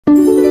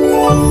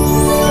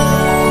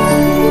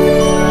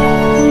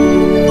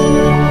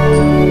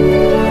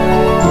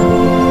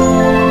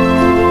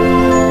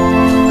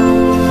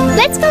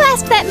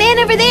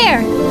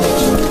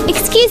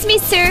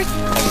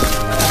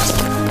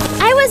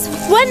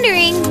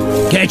wondering.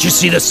 Can't you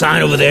see the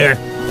sign over there?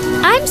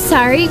 I'm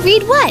sorry,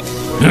 read what?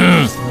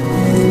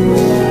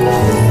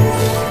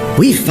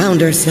 We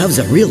found ourselves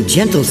a real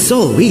gentle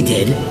soul, we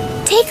did.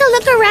 Take a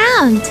look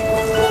around.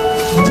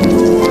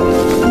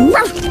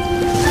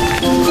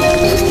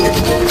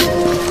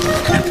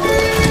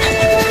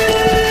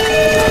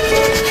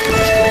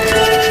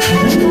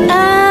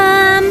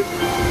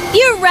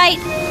 You're right.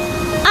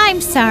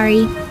 I'm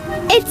sorry.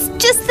 It's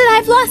just that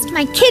I've lost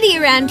my kitty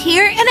around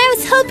here, and I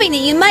was hoping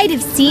that you might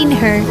have seen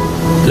her.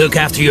 Look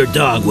after your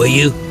dog, will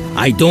you?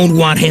 I don't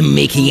want him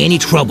making any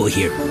trouble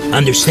here.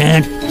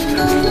 Understand?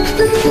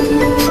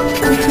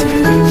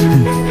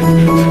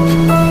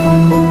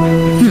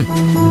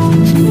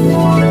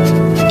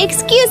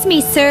 Excuse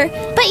me, sir,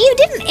 but you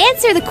didn't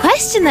answer the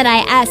question that I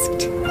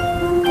asked.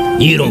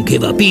 You don't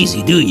give up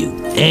easy, do you?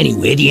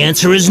 Anyway, the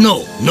answer is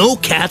no. No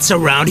cats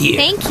around here.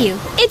 Thank you.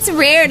 It's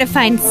rare to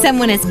find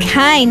someone as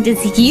kind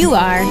as you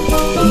are.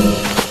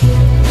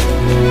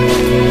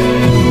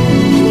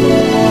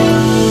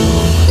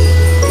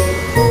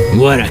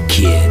 What a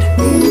kid.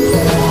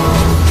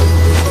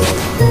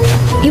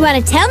 You want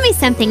to tell me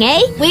something,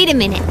 eh? Wait a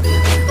minute.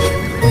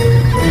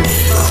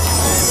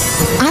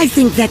 I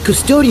think that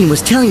custodian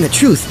was telling the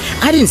truth.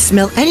 I didn't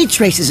smell any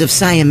traces of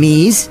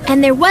Siamese.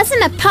 And there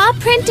wasn't a paw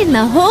print in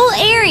the whole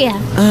area.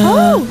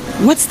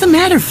 What's the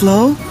matter,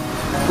 Flo?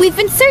 We've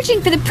been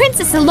searching for the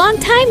princess a long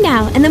time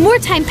now, and the more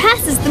time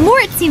passes, the more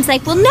it seems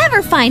like we'll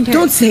never find her.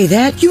 Don't say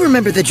that. You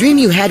remember the dream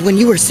you had when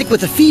you were sick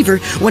with a fever,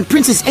 when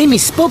Princess Amy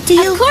spoke to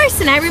you? Of course,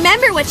 and I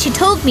remember what she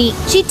told me.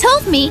 She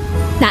told me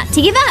not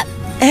to give up.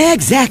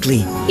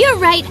 Exactly. You're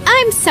right.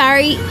 I'm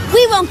sorry.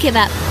 We won't give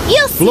up.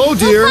 You'll see. Flo,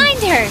 dear. We'll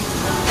find her.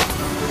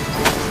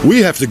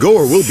 We have to go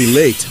or we'll be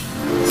late.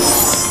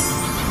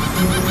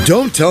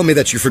 Don't tell me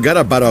that you forgot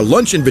about our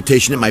lunch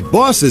invitation at my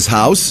boss's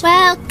house.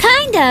 Well,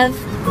 kind of.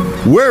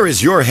 Where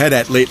is your head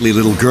at lately,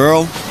 little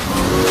girl?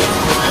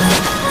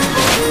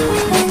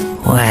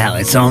 Well,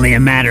 it's only a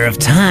matter of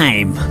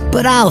time,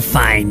 but I'll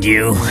find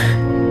you.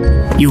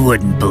 You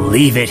wouldn't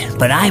believe it,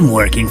 but I'm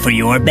working for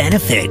your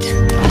benefit.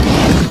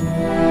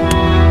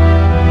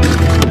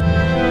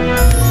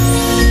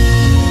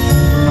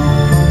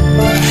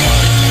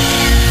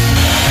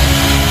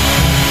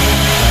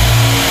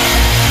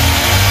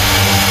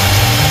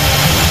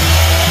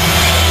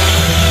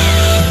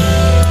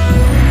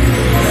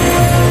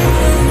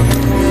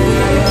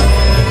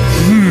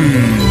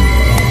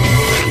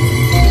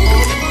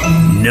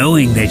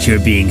 Knowing that you're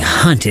being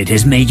hunted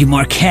has made you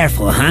more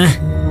careful, huh?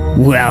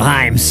 Well,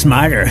 I'm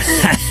smarter.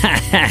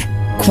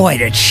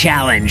 Quite a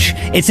challenge.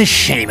 It's a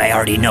shame I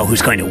already know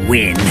who's going to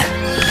win.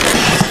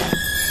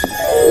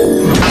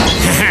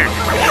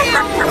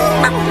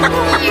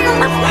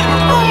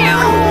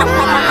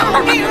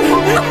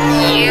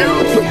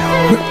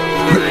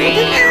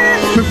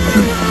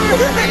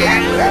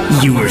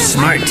 You were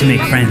smart to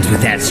make friends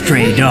with that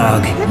stray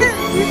dog.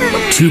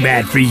 Too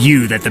bad for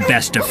you that the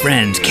best of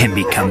friends can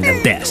become the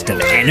best of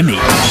enemies.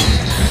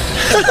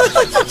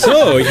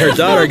 So, your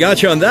daughter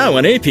got you on that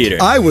one, eh, Peter?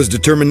 I was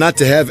determined not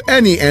to have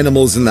any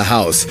animals in the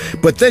house,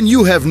 but then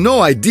you have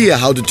no idea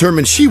how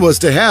determined she was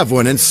to have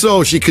one, and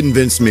so she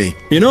convinced me.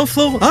 You know,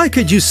 Flo, I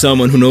could use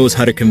someone who knows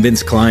how to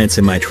convince clients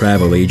in my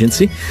travel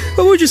agency.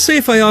 What would you say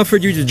if I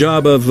offered you the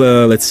job of,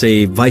 let's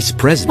say, vice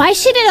president? Why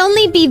should it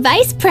only be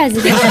vice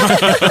president?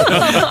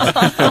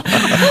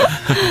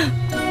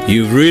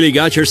 You've really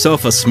got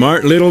yourself a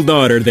smart little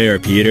daughter there,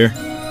 Peter.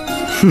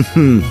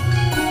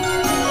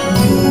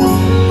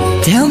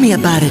 Tell me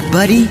about it,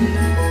 buddy.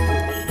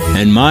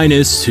 And mine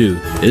is too.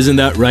 Isn't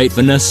that right,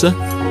 Vanessa?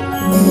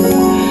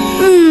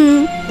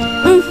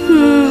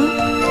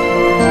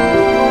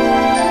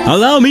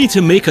 Allow me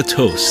to make a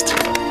toast.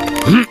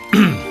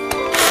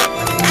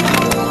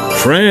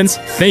 Friends,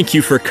 thank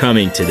you for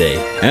coming today.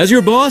 As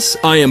your boss,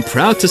 I am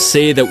proud to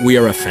say that we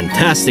are a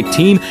fantastic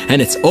team,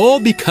 and it's all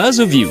because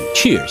of you.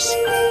 Cheers.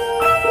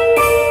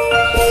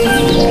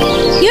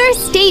 Your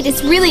estate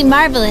is really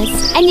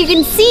marvelous, and you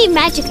can see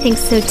Magic thinks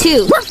so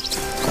too.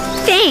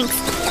 Thanks,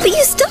 but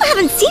you still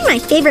haven't seen my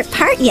favorite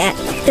part yet,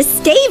 the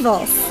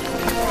stables.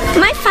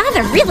 My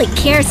father really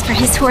cares for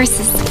his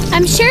horses.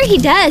 I'm sure he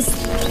does.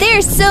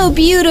 They're so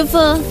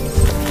beautiful.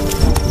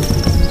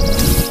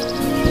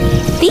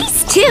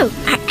 These two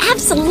are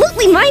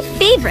absolutely my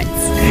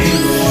favorites.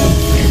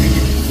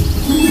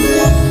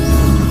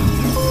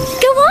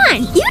 Go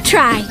on, you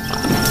try.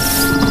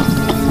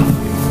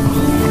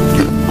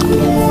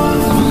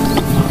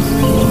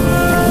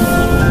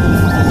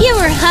 You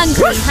were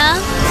hungry, huh?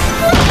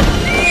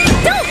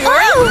 Don't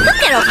worry, we'll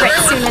get over it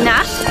soon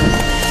enough.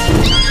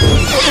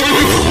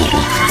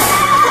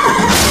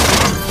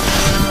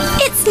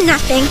 It's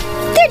nothing.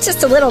 They're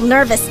just a little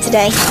nervous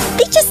today.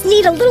 They just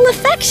need a little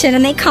affection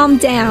and they calm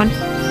down.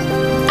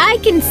 I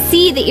can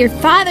see that your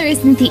father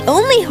isn't the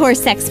only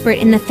horse expert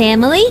in the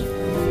family.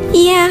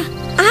 Yeah,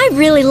 I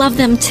really love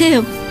them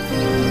too.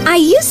 I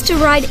used to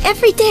ride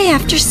every day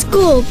after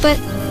school, but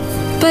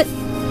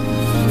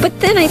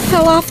then I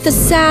fell off the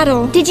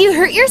saddle. Did you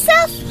hurt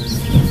yourself?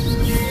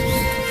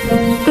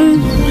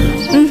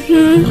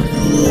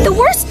 The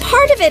worst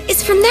part of it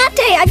is from that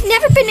day I've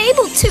never been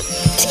able to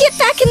get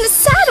back in the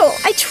saddle.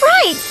 I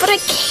tried, but I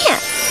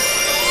can't.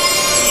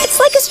 It's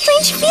like a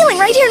strange feeling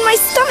right here in my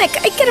stomach.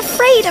 I get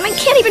afraid and I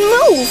can't even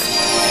move.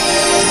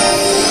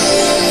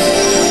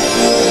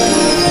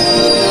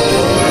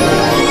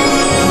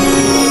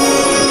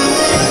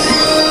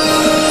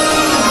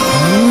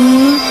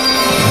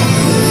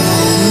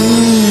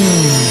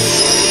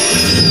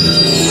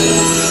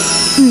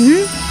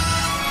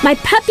 My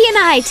puppy and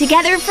I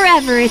together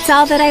forever, it's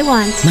all that I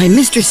want. My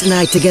mistress and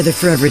I together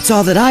forever, it's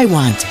all that I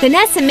want.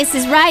 Vanessa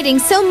misses riding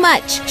so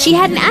much. She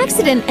had an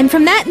accident, and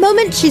from that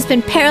moment, she's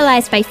been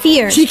paralyzed by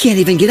fear. She can't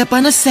even get up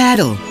on a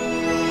saddle.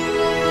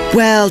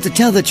 Well, to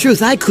tell the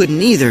truth, I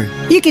couldn't either.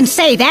 You can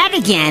say that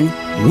again.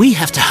 We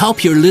have to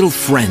help your little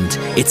friend.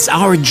 It's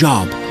our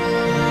job.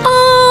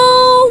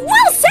 Oh,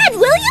 well said,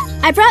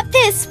 William. I brought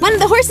this. One of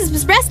the horses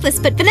was restless,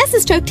 but Vanessa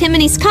stroked him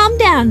and he's calmed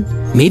down.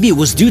 Maybe it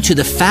was due to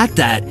the fact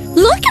that...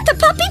 Look at the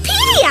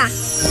Puppypedia!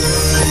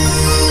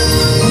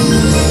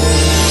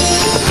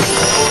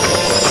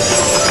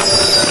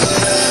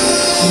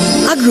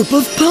 A group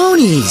of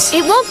ponies.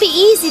 It won't be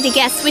easy to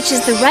guess which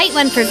is the right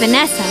one for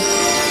Vanessa.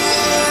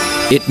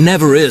 It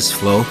never is,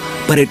 Flo.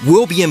 But it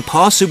will be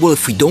impossible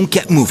if we don't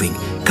get moving.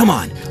 Come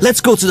on,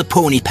 let's go to the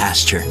pony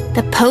pasture.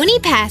 The pony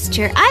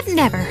pasture? I've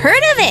never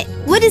heard of it.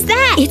 What is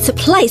that? It's a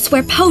place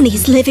where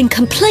ponies live in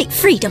complete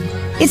freedom.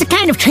 It's a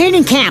kind of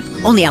training camp,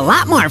 only a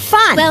lot more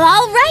fun. Well,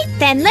 all right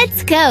then,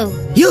 let's go.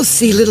 You'll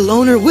see, little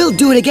owner, we'll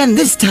do it again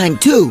this time,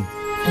 too.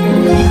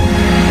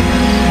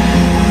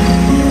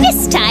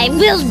 This time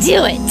we'll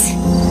do it.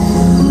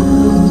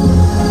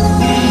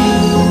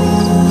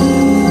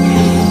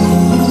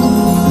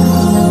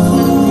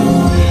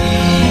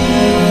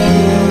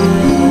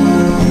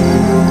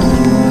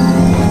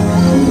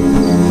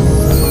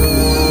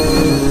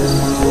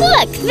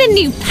 The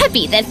new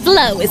puppy that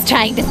Flo is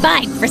trying to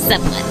find for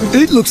someone.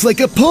 It looks like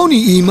a pony,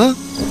 Ema.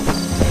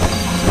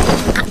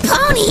 A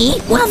pony?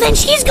 Well, then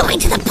she's going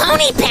to the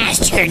pony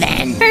pasture,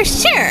 then. For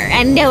sure,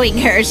 and knowing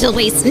her, she'll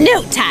waste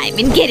no time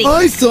in getting...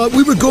 I thought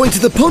we were going to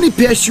the pony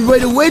pasture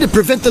right away to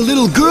prevent the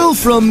little girl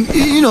from,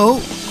 you know...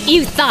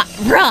 You thought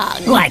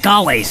wrong. Like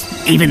always,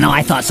 even though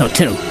I thought so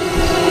too.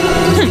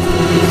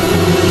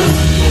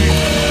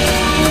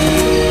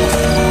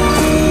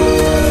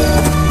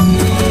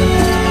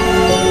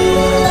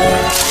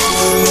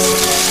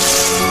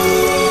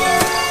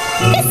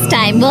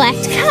 We'll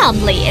act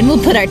calmly and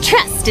we'll put our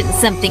trust in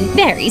something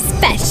very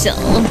special.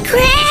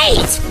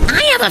 Great!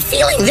 I have a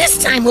feeling this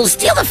time we'll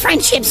steal the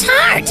friendship's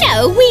heart.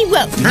 No, we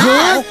won't.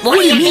 Oh, what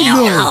do you mean,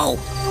 no?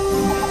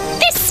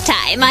 This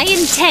time I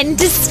intend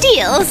to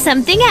steal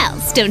something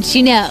else, don't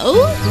you know?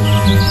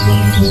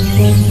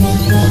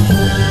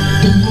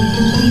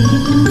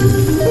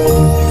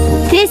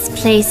 This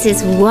place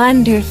is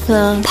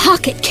wonderful.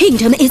 Pocket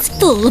Kingdom is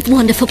full of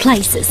wonderful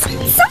places.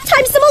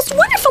 Sometimes the most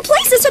wonderful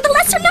places are the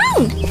lesser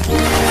known.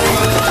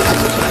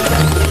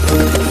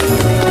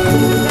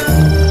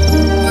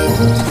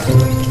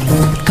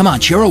 Come on,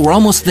 Chiro, we're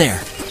almost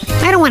there.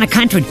 I don't want to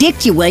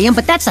contradict you, William,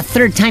 but that's the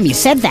third time you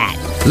said that.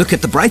 Look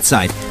at the bright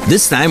side.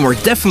 This time we're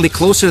definitely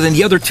closer than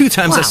the other 2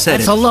 times I said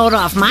that's it. a load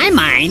off my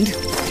mind.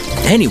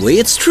 Anyway,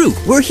 it's true.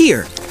 We're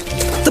here.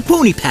 The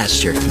pony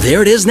pasture.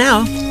 There it is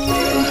now.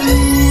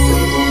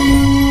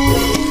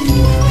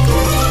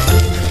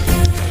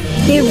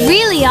 They're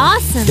really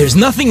awesome. There's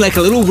nothing like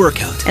a little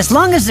workout. As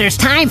long as there's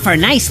time for a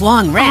nice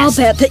long I'll rest.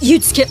 bet that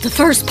you'd skip the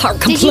first part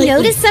completely. Did you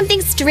notice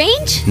something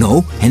strange?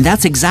 No, and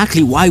that's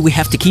exactly why we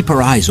have to keep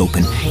our eyes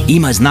open.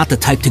 Ema's not the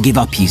type to give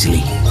up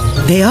easily.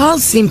 They all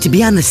seem to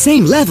be on the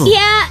same level.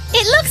 Yeah,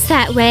 it looks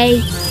that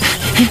way.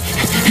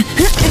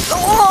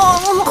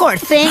 Oh, poor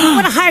thing.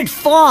 What a hard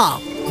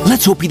fall.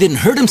 Let's hope he didn't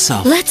hurt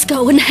himself. Let's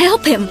go and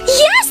help him.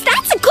 Yes,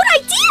 that's a good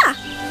idea.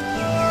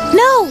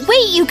 No,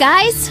 wait, you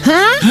guys.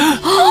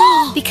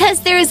 Huh?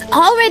 Because there is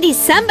already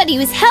somebody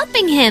who's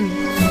helping him.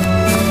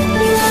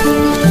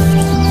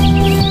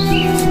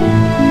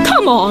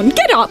 Come on,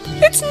 get up.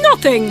 It's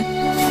nothing.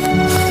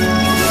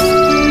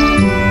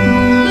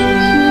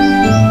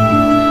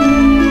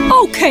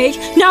 Okay,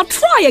 now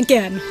try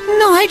again.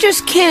 No, I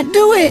just can't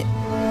do it.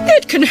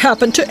 It can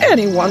happen to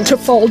anyone to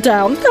fall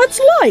down.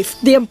 That's life.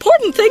 The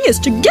important thing is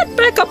to get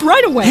back up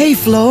right away. Hey,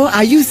 Flo,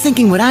 are you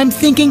thinking what I'm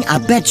thinking? I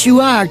bet you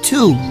are,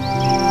 too.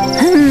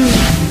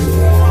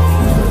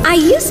 I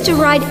used to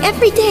ride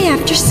every day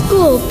after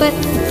school, but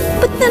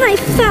then I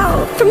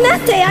fell. From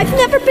that day, I've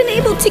never been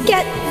able to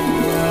get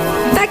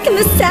back in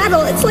the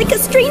saddle. It's like a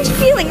strange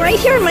feeling right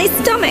here in my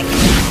stomach.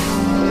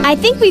 I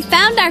think we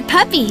found our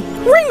puppy.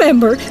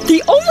 Remember,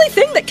 the only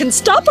thing that can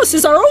stop us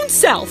is our own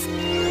self.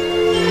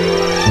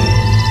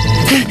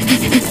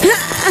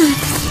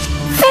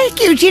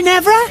 Thank you,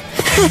 Ginevra.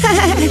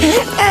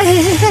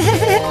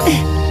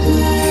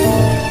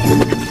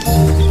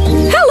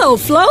 Hello,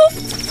 Flo.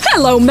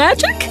 Hello,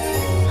 Magic.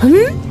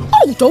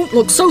 Oh, don't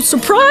look so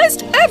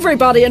surprised.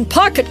 Everybody in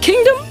Pocket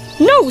Kingdom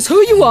knows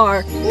who you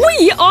are.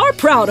 We are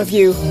proud of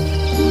you.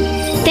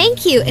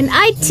 Thank you, and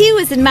I too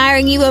was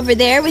admiring you over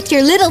there with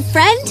your little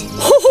friend.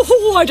 Ho, ho,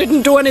 Oh, I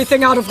didn't do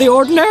anything out of the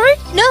ordinary.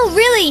 No,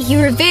 really, you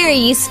were very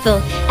useful.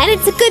 And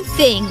it's a good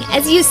thing,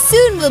 as you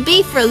soon will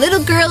be for a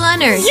little girl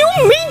on Earth. You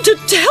mean to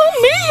tell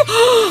me?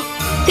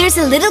 There's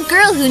a little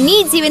girl who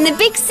needs you in the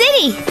big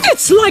city.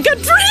 It's like a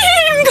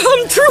dream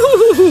come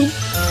true.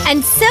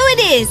 And so it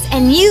is,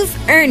 and you've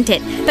earned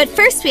it. But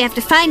first we have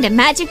to find a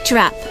magic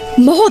drop.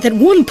 More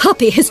than one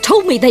puppy has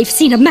told me they've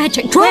seen a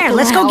magic drop. There,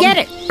 let's go get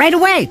it. Right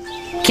away.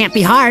 Can't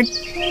be hard.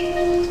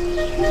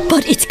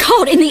 But it's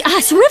caught in the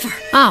ice river.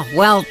 Oh,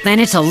 well, then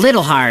it's a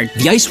little hard.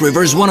 The Ice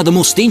River is one of the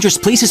most dangerous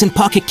places in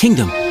Pocket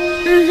Kingdom.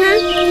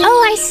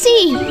 Oh, I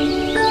see.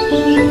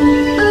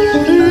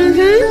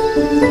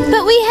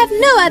 But we have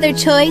no other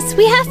choice.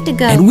 We have to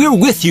go. And we're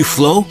with you,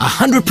 Flo,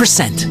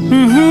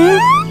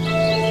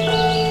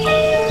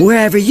 100%.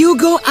 Wherever you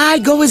go, I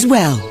go as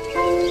well.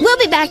 We'll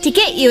be back to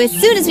get you as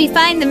soon as we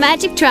find the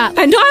magic drop.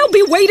 And I'll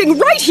be waiting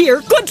right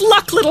here. Good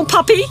luck, little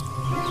puppy.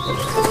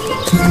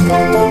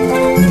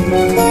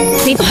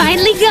 We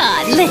finally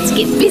got. Let's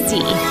get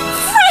busy.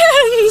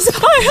 Friends,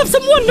 I have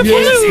some wonderful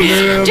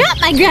news. Drop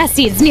my grass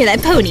seeds near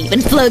that pony.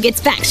 When Flo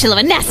gets back, she'll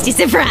have a nasty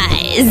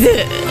surprise.